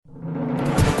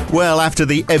Well, after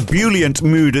the ebullient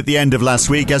mood at the end of last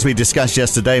week, as we discussed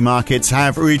yesterday, markets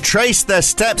have retraced their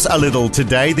steps a little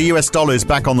today. The US dollar is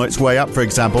back on its way up, for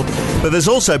example, but there's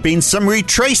also been some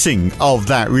retracing of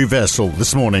that reversal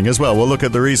this morning as well. We'll look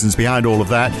at the reasons behind all of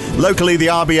that. Locally, the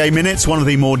RBA minutes, one of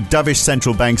the more dovish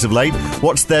central banks of late.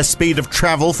 What's their speed of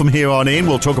travel from here on in?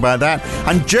 We'll talk about that.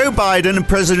 And Joe Biden and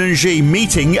President Xi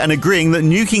meeting and agreeing that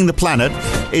nuking the planet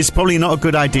is probably not a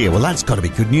good idea. Well, that's got to be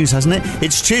good news, hasn't it?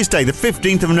 It's Tuesday, the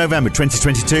 15th of November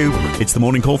 2022. It's the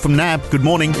morning call from NAB. Good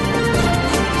morning.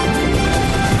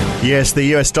 Yes,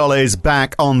 the US dollar is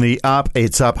back on the up.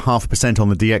 It's up 0.5% on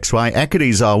the DXY.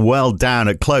 Equities are well down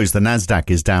at close. The Nasdaq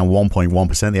is down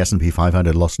 1.1%. The S&P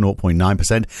 500 lost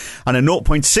 0.9% and a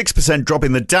 0.6% drop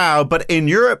in the Dow. But in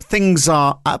Europe, things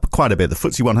are up quite a bit. The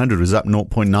FTSE 100 was up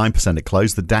 0.9% at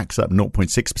close. The DAX up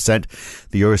 0.6%.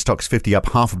 The Eurostoxx 50 up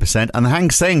 0.5%. And the Hang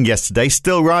Seng yesterday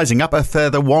still rising up a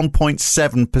further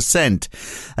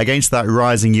 1.7%. Against that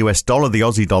rising US dollar, the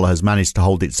Aussie dollar has managed to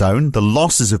hold its own. The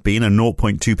losses have been a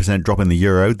 0.2% drop in the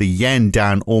euro, the yen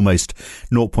down almost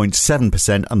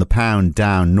 0.7%, and the pound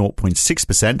down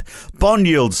 0.6%. Bond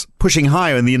yields pushing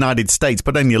higher in the United States,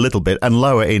 but only a little bit, and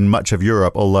lower in much of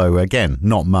Europe, although, again,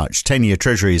 not much. 10-year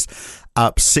treasuries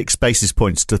up 6 basis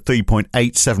points to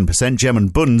 3.87%. German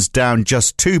bunds down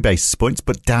just 2 basis points,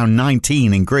 but down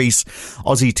 19 in Greece.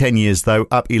 Aussie 10 years, though,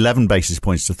 up 11 basis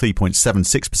points to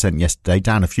 3.76% yesterday,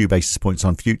 down a few basis points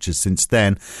on futures since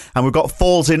then. And we've got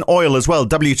falls in oil as well.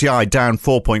 WTI down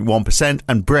 4.1%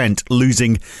 and Brent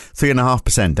losing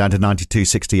 3.5%, down to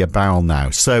 92.60 a barrel now.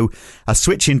 So a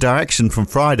switch in direction from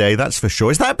Friday, that's for sure.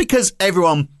 Is that because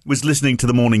everyone was listening to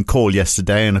the morning call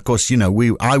yesterday? And of course, you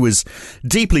know, I was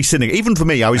deeply cynical. Even for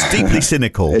me, I was deeply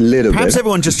cynical. A little Perhaps bit.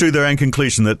 Everyone just drew their own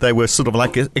conclusion that they were sort of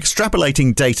like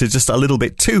extrapolating data just a little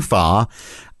bit too far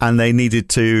and they needed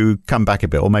to come back a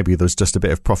bit, or maybe there was just a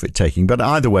bit of profit taking. But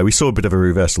either way, we saw a bit of a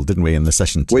reversal, didn't we, in the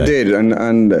session today? We did,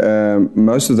 and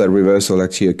most of that reversal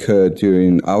actually occurred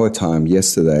during our time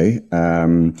yesterday.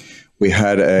 We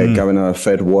had Governor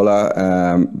Fed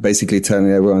Waller basically telling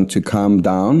everyone to calm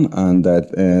down, and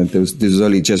that there was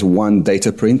only just one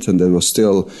data print, and there was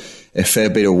still a fair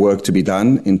bit of work to be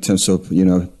done in terms of, you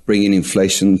know, bringing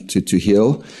inflation to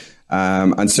heel.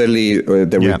 And certainly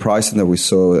the repricing that we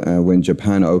saw when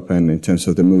Japan opened in terms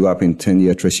of the move up in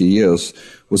 10-year treasury yields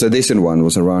was a decent one. It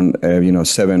was around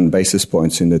 7 basis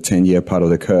points in the 10-year part of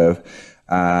the curve.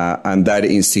 And that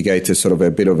instigated sort of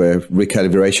a bit of a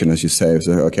recalibration, as you say.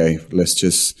 So, okay, let's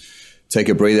just take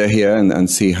a breather here and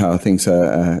see how things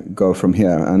go from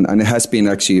here. And it has been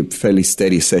actually a fairly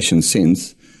steady session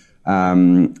since.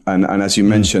 And as you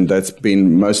mentioned, that's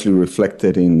been mostly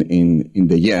reflected in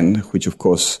the yen, which of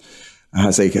course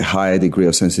has a higher degree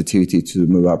of sensitivity to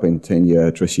move up in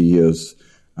 10-year treasury yields.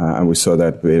 And we saw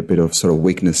that a bit of sort of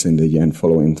weakness in the yen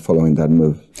following that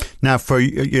move. Now,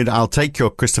 I'll take your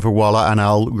Christopher Waller and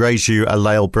I'll raise you a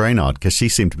Lael Brainard, because she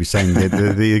seemed to be saying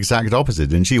the exact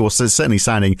opposite. And she was certainly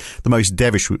sounding the most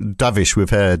dovish we've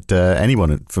heard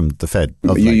anyone from the Fed.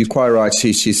 You're quite right.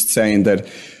 She's saying that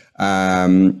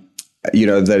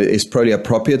that it's probably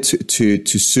appropriate to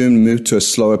soon move to a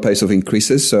slower pace of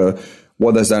increases. So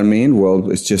what does that mean?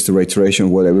 Well, it's just a reiteration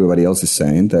of what everybody else is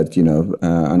saying, that,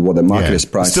 and what the market is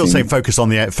pricing. Still saying focus on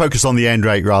the end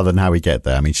rate rather than how we get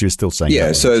there. I mean, she was still saying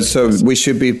that. So we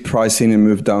should be pricing a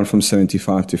move down from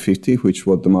 75 to 50, which is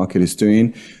what the market is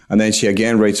doing. And then she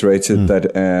again reiterated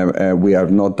that we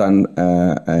have not done,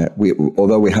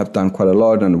 although we have done quite a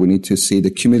lot, and we need to see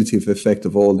the cumulative effect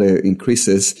of all the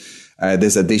increases,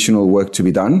 there's additional work to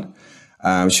be done.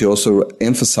 She also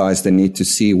emphasized the need to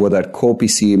see what that core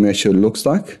PCE measure looks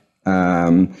like.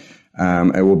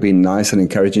 It would be nice and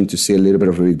encouraging to see a little bit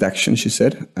of a reduction, she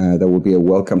said. That would be a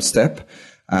welcome step.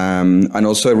 And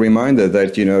also a reminder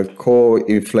that, core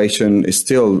inflation is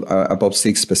still above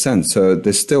 6%. So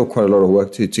there's still quite a lot of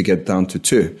work to get down to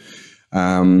 2%.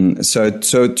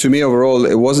 So to me, overall,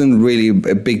 it wasn't really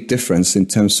a big difference in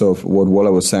terms of what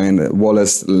Waller was saying.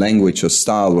 Waller's language or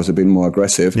style was a bit more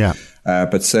aggressive. Yeah.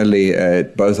 But certainly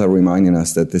both are reminding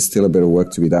us that there's still a bit of work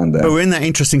to be done there. But we're in that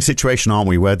interesting situation, aren't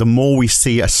we, where the more we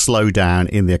see a slowdown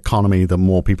in the economy, the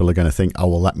more people are going to think, oh,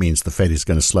 well, that means the Fed is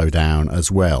going to slow down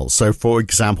as well. So, for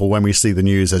example, when we see the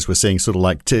news, as we're seeing sort of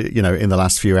like, in the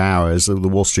last few hours, the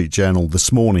Wall Street Journal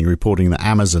this morning reporting that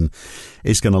Amazon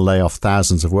is going to lay off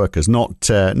thousands of workers, not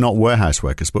warehouse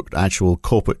workers, but actual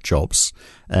corporate jobs,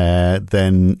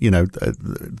 then,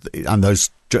 and those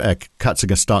cuts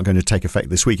are going to take effect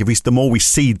this week. The more we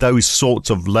see those sorts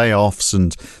of layoffs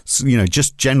and,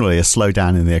 just generally a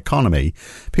slowdown in the economy,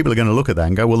 people are going to look at that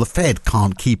and go, well, the Fed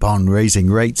can't keep on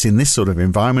raising rates in this sort of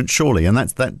environment, surely. And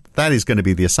that is going to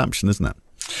be the assumption, isn't it?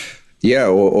 Yeah,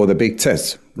 or the big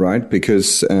test, right?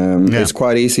 Because it's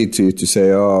quite easy to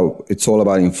say, oh, it's all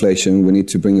about inflation. We need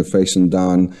to bring inflation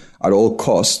down at all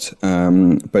cost.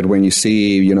 But when you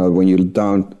see, when you're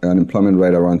down unemployment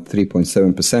rate around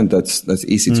 3.7%, that's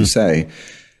easy to say.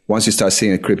 Once you start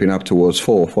seeing it creeping up towards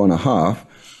 4.5%,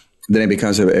 then it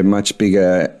becomes a much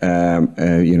bigger,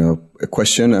 a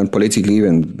question, and politically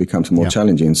even becomes more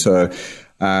challenging. So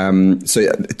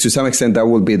to some extent, that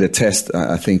will be the test,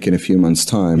 I think, in a few months'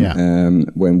 time,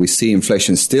 when we see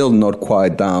inflation still not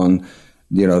quite down,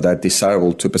 that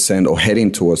desirable 2% or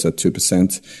heading towards that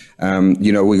 2%.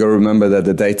 We got to remember that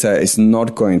the data is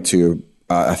not going to,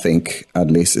 I think,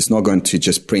 at least, it's not going to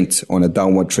just print on a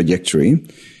downward trajectory.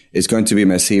 It's going to be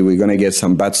messy. We're going to get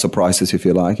some bad surprises, if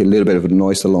you like, a little bit of a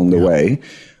noise along the way.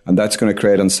 And that's going to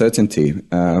create uncertainty.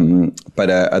 But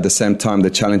at the same time, the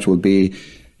challenge will be,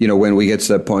 when we get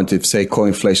to that point, if, say, core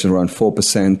inflation around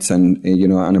 4% and,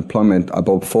 unemployment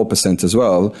above 4% as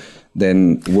well,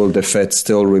 then will the Fed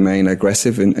still remain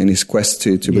aggressive in its quest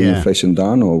to bring inflation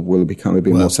down, or will it become a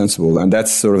bit more sensible? And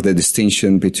that's sort of the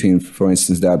distinction between, for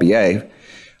instance, the RBA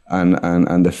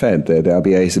and the Fed. The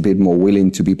RBA is a bit more willing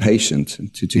to be patient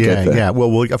to get there. Yeah,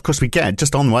 well, of course we get,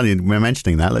 just on one, we're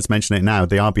mentioning that, let's mention it now,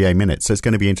 the RBA minutes. So it's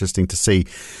going to be interesting to see,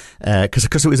 because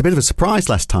it was a bit of a surprise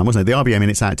last time, wasn't it? The RBA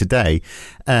minutes out today.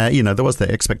 There was the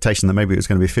expectation that maybe it was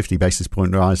going to be a 50 basis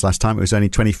point rise. Last time it was only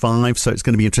 25. So it's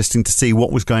going to be interesting to see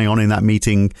what was going on in that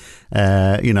meeting,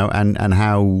 and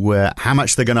how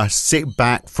much they're going to sit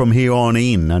back from here on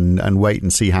in and wait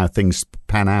and see how things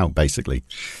pan out, basically.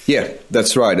 Yeah,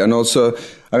 that's right. And also,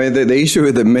 I mean, the issue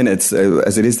with the minutes,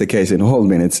 as it is the case in all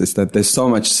minutes, is that there's so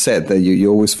much said that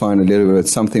you always find a little bit of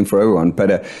something for everyone.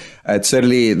 But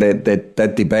certainly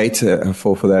that debate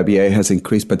for the RBA has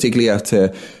increased, particularly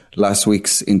after last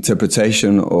week's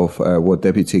interpretation of what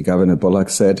Deputy Governor Bullock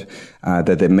said,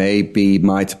 that there might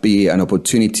be an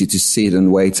opportunity to sit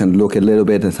and wait and look a little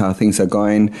bit at how things are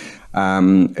going.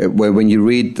 When you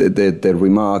read the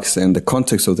remarks and the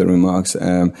context of the remarks,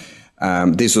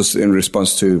 this was in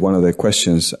response to one of the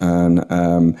questions, and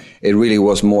it really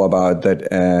was more about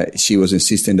that she was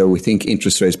insisting that we think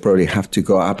interest rates probably have to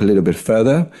go up a little bit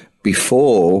further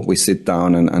before we sit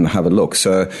down and have a look.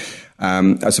 So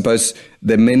I suppose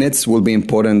the minutes will be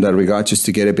important in that regard, just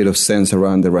to get a bit of sense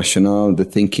around the rationale, the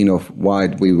thinking of why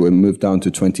we will move down to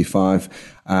 25,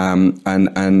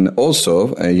 and also,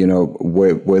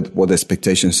 what the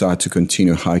expectations are to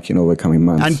continue hiking over coming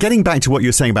months. And getting back to what you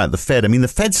were saying about the Fed, I mean, the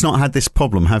Fed's not had this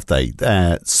problem, have they?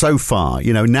 So far,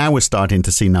 now we're starting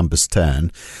to see numbers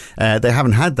turn. They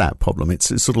haven't had that problem. It's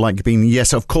sort of like being,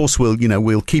 yes, of course,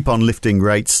 we'll keep on lifting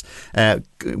rates,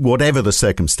 whatever the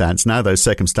circumstance. Now those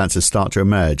circumstances start to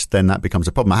emerge, then that becomes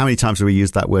a problem. How many times have we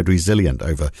used that word resilient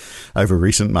over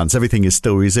recent months? Everything is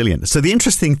still resilient. So the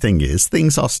interesting thing is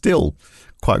things are still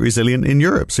quite resilient in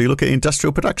Europe. So you look at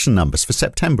industrial production numbers for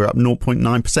September, up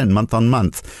 0.9% month on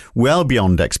month, well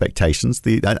beyond expectations.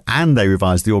 And they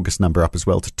revised the August number up as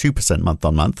well to 2% month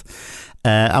on month.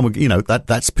 And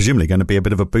that's presumably going to be a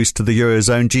bit of a boost to the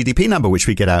Eurozone GDP number, which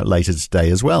we get out later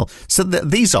today as well. So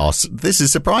this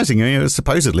is surprising.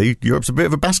 Supposedly Europe's a bit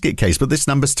of a basket case, but this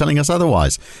number's telling us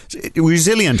otherwise.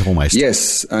 Resilient almost.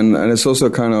 Yes, and it's also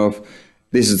kind of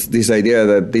this idea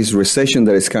that this recession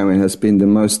that is coming has been the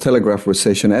most telegraphed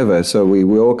recession ever. So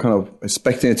we're all kind of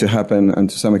expecting it to happen. And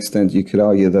to some extent, you could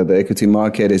argue that the equity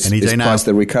market is past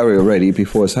the recovery already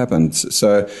before it's happened.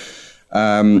 So,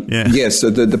 yes, so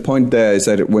the point there is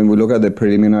that when we look at the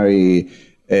preliminary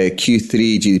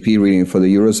Q3 GDP reading for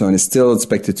the Eurozone, it's still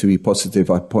expected to be positive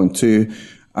at 0.2.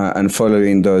 And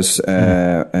following those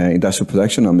industrial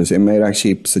production numbers, it may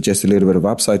actually suggest a little bit of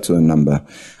upside to the number.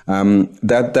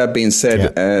 That being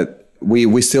said,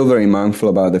 we're still very mindful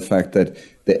about the fact that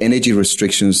the energy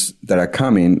restrictions that are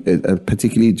coming,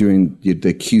 particularly during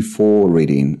the Q4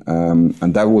 reading,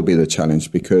 and that will be the challenge,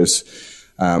 because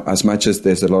as much as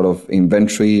there's a lot of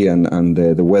inventory and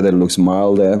the weather looks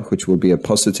milder, which will be a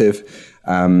positive,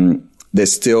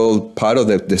 there's still part of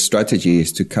the strategy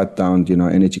is to cut down,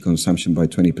 energy consumption by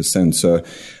 20%. So,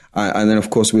 and then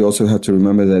of course we also have to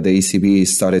remember that the ECB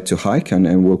started to hike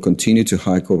and will continue to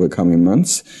hike over coming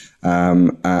months.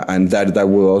 And that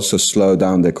will also slow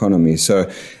down the economy.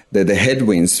 So the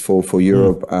headwinds for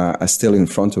Europe are still in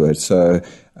front of it. So,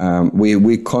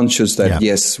 we're conscious that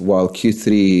yes, while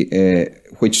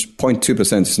Q3, which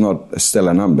 0.2% is not a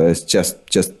stellar number, it's just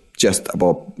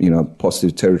above,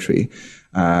 positive territory.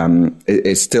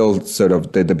 It's still sort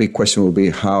of the big question will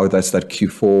be how does that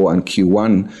Q4 and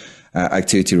Q1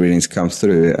 activity readings come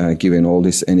through, given all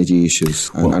these energy issues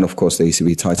and of course the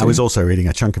ECB tightening. I was also reading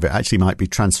a chunk of it actually might be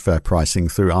transfer pricing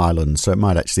through Ireland, so it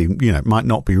might actually, it might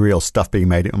not be real stuff being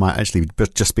made. It might actually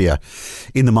just be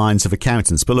in the minds of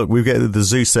accountants. But look, we've got the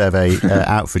Zoo survey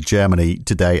out for Germany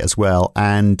today as well,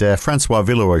 and Francois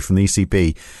Villeroy from the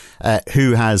ECB,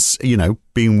 who has,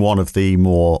 been one of the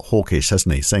more hawkish,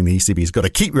 hasn't he, saying the ECB's got to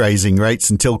keep raising rates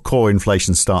until core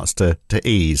inflation starts to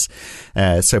ease.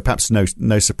 So perhaps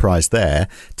no surprise there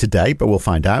today, but we'll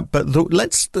find out. But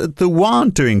the yuan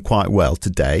doing quite well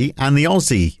today, and the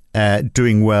Aussie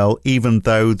doing well, even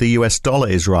though the US dollar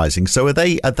is rising. So are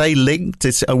they linked?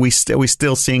 Are we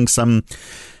still seeing some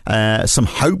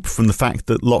hope from the fact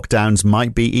that lockdowns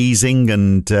might be easing,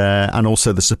 and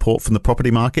also the support from the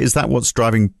property market? Is that what's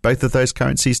driving both of those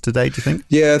currencies today, do you think?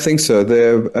 Yeah, I think so.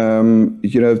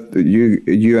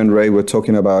 You and Ray were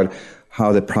talking about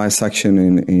how the price action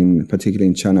in particularly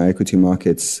in China equity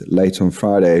markets late on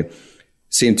Friday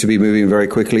seemed to be moving very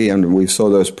quickly, and we saw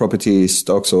those property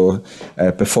stocks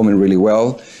performing really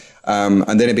well.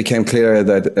 And then it became clear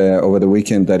that over the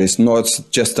weekend that it's not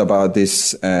just about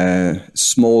these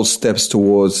small steps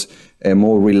towards a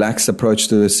more relaxed approach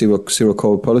to the zero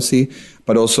COVID policy,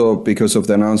 but also because of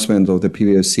the announcement of the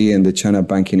PBOC and the China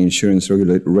Banking Insurance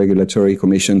Regulatory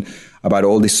Commission about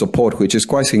all this support, which is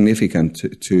quite significant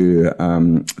to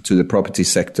the property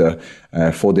sector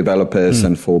for developers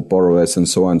and for borrowers and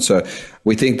so on. So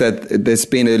we think that there's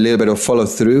been a little bit of follow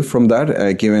through from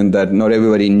that, given that not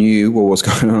everybody knew what was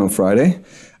going on Friday.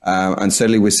 And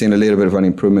certainly we've seen a little bit of an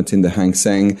improvement in the Hang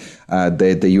Seng,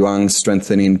 the yuan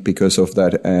strengthening because of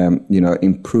that,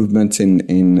 improvement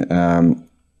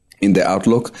in the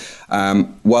outlook.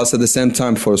 Whilst at the same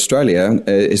time for Australia,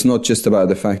 it's not just about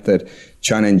the fact that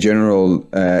China in general,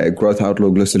 growth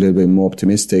outlook looks a little bit more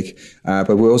optimistic,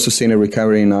 but we're also seeing a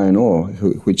recovery in iron ore,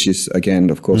 which is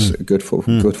again, of course, good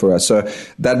for us. So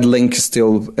that link is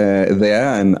still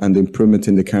there, and the improvement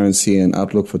in the currency and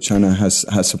outlook for China has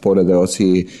supported the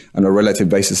Aussie on a relative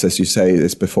basis, as you say.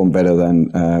 It's performed better than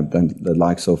the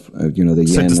likes of the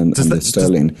yen and the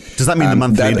sterling. Does that mean the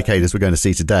monthly indicators we're going to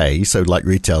see today, so like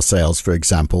retail sales, for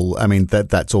example, I mean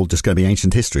that's all just going to be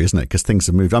ancient history, isn't it? Because things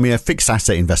have moved. I mean, a fixed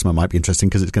asset investment might be interesting,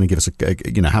 because it's going to give us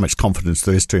how much confidence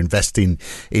there is to invest in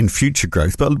future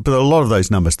growth. But a lot of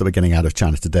those numbers that we're getting out of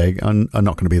China today are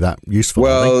not going to be that useful.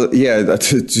 Well, yeah, that's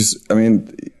just. I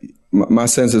mean, my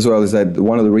sense as well is that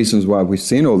one of the reasons why we've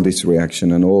seen all this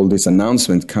reaction and all this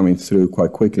announcement coming through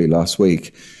quite quickly last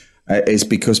week is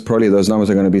because probably those numbers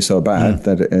are going to be so bad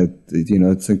that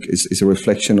it's a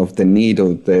reflection of the need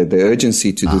or the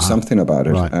urgency to do something about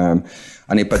it. Right.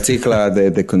 And in particular,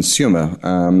 the consumer.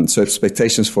 So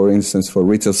expectations, for instance, for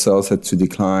retail sales had to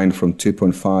decline from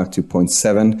 2.5 to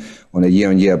 0.7 on a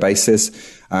year-on-year basis.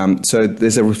 So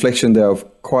there's a reflection there of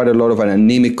quite a lot of an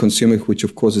anemic consumer, which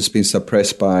of course has been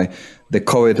suppressed by the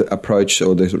COVID approach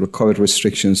or the COVID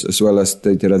restrictions, as well as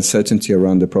the uncertainty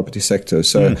around the property sector.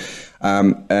 So,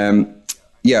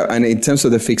 yeah, and in terms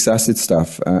of the fixed asset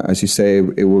stuff, as you say,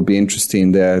 it will be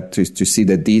interesting there to see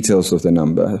the details of the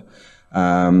number.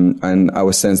 And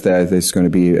our sense there, there's going to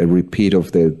be a repeat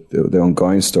of the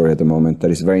ongoing story at the moment.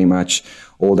 That is very much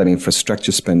all that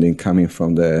infrastructure spending coming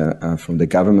from the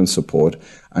government support,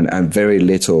 and very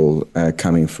little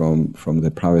coming from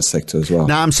the private sector as well.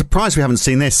 Now, I'm surprised we haven't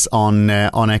seen this on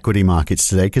equity markets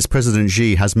today, because President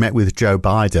Xi has met with Joe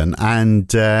Biden,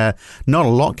 and not a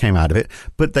lot came out of it,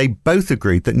 but they both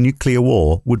agreed that nuclear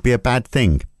war would be a bad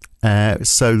thing.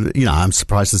 So, I'm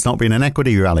surprised there's not been an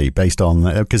equity rally based on,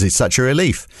 because it's such a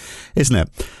relief, isn't it?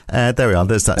 There we are.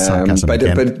 There's that sarcasm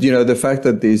again. But, the fact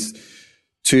that these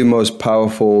two most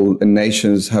powerful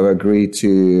nations have agreed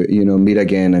to, meet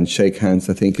again and shake hands,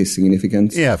 I think is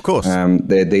significant. Yeah, of course.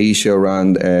 The issue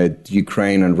around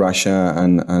Ukraine and Russia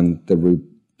and the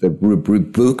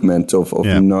rebookment of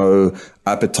no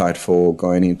appetite for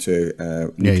going into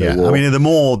nuclear war. I mean,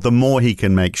 the more he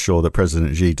can make sure that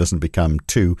President Xi doesn't become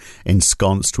too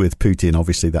ensconced with Putin,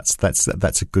 obviously that's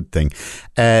a good thing.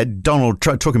 Donald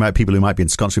Trump, talking about people who might be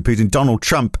ensconced with Putin, Donald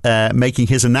Trump making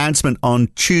his announcement on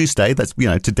Tuesday, that's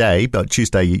today, but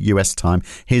Tuesday US time,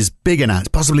 his big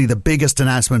announcement, possibly the biggest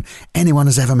announcement anyone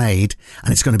has ever made,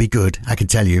 and it's going to be good, I can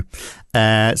tell you.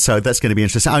 So that's going to be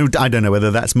interesting. I don't know whether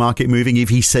that's market moving. If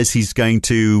he says he's going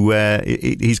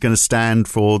to stand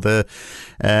for the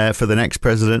next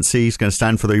presidency, he's going to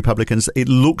stand for the Republicans. It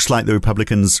looks like the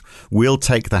Republicans will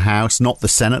take the House, not the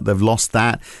Senate. They've lost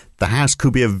that. the House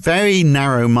could be a very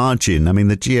narrow margin. I mean,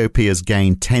 the GOP has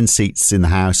gained 10 seats in the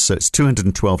House, so it's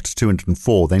 212 to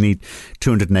 204. They need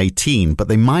 218, but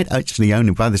they might actually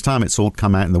only, by the time it's all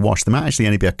come out in the wash, there might actually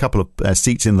only be a couple of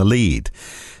seats in the lead.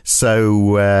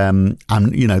 So, that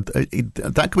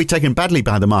could be taken badly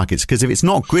by the markets, because if it's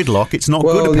not gridlock, it's not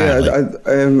good,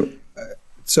 apparently.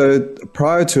 So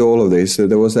prior to all of this,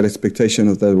 there was that expectation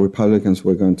of the Republicans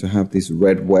were going to have this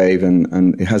red wave,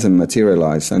 and it hasn't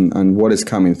materialized. And what is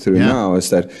coming through now is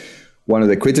that one of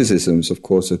the criticisms, of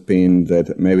course, has been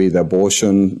that maybe the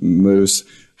abortion moves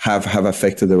have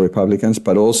affected the Republicans,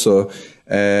 but also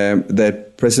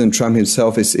that President Trump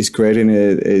himself is creating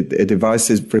a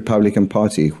divisive Republican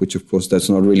Party, which of course that's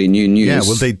not really new news. Yeah,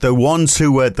 well, the ones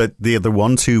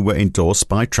who were endorsed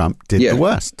by Trump did the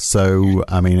worst. So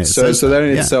I mean, so that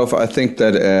in itself, I think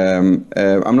that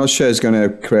I'm not sure it's going to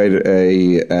create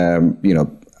a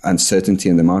uncertainty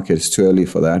in the market. It's too early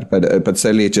for that, but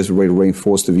certainly it just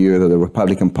reinforced the view that the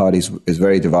Republican Party is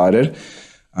very divided.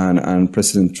 And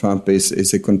President Trump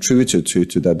is a contributor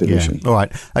to that division. Yeah. All right.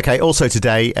 Okay. Also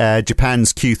today,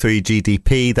 Japan's Q3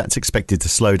 GDP, that's expected to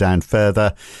slow down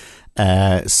further.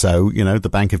 So, the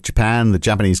Bank of Japan, the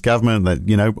Japanese government, that,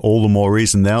 all the more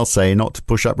reason they'll say not to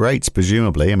push up rates,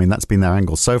 presumably. I mean, that's been their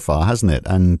angle so far, hasn't it?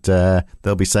 And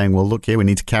they'll be saying, well, look here, we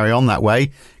need to carry on that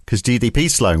way because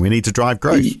GDP's slowing. We need to drive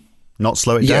growth, not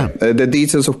slow it down. The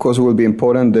details, of course, will be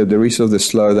important. The reason of the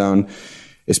slowdown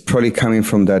is probably coming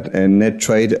from that net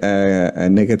trade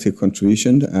negative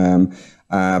contribution.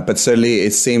 But certainly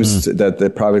it seems that the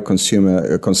private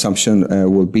consumer consumption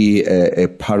will be a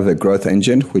part of the growth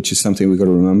engine, which is something we've got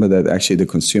to remember, that actually the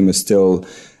consumer is still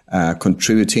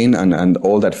contributing, and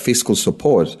all that fiscal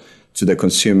support to the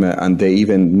consumer and the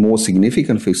even more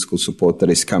significant fiscal support that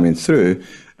is coming through,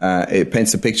 it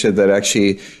paints a picture that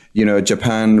actually,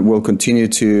 Japan will continue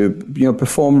to,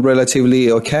 perform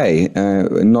relatively okay.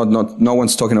 No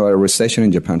one's talking about a recession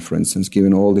in Japan, for instance,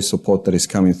 given all the support that is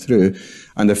coming through,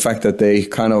 and the fact that they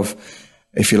kind of,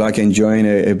 if you like, enjoying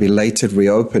a belated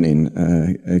reopening,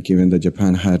 given that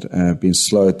Japan had been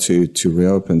slow to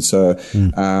reopen. So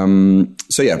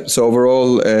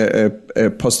overall, a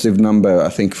positive number, I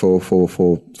think, for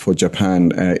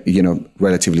Japan,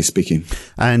 relatively speaking.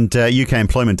 And UK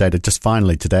employment data just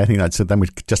finally today. I think then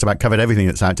we've just about covered everything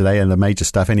that's out today, and the major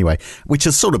stuff anyway, which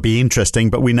will sort of be interesting.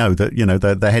 But we know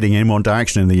that they're heading in one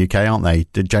direction in the UK, aren't they?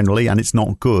 Generally, and it's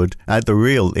not good. The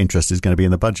real interest is going to be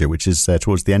in the budget, which is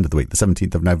towards the end of the week, the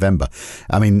 17th of November.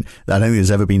 I mean, I don't think there's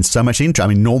ever been so much interest. I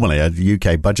mean, normally a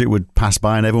UK budget would pass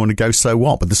by and everyone would go, so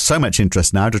what? But there's so much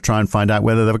interest now to try and find out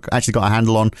whether they've actually got a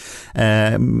handle on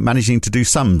managing to do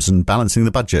sums and balancing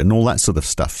the budget and all that sort of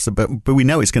stuff. So, but we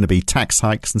know it's going to be tax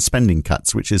hikes and spending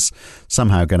cuts, which is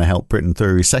somehow going to help Britain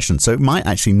through a recession. So it might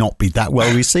actually not be that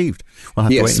well received. We'll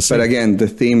have to wait and see. But again, the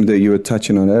theme that you were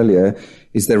touching on earlier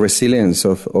is the resilience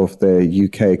of the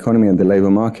UK economy and the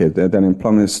labour market. The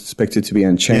unemployment is expected to be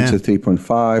unchanged at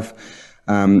 3.5.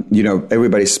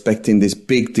 Everybody's expecting this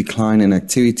big decline in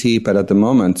activity, but at the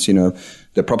moment,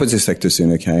 the property sector is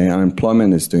doing okay,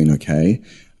 unemployment is doing okay.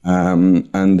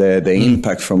 And the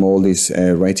impact from all these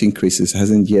rate increases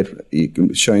hasn't yet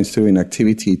shown through in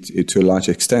activity to a large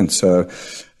extent. So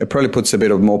it probably puts a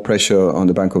bit of more pressure on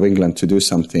the Bank of England to do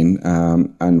something.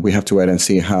 And we have to wait and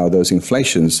see how those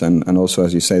inflations and also,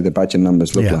 as you say, the budget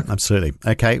numbers look like. Absolutely.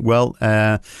 Okay, well,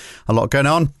 a lot going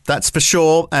on, that's for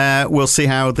sure. We'll see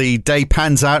how the day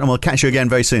pans out, and we'll catch you again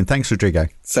very soon. Thanks, Rodrigo.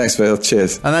 Thanks, Phil.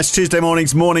 Cheers. And that's Tuesday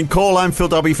morning's Morning Call. I'm Phil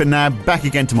Dobby for now. Back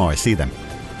again tomorrow. See you then.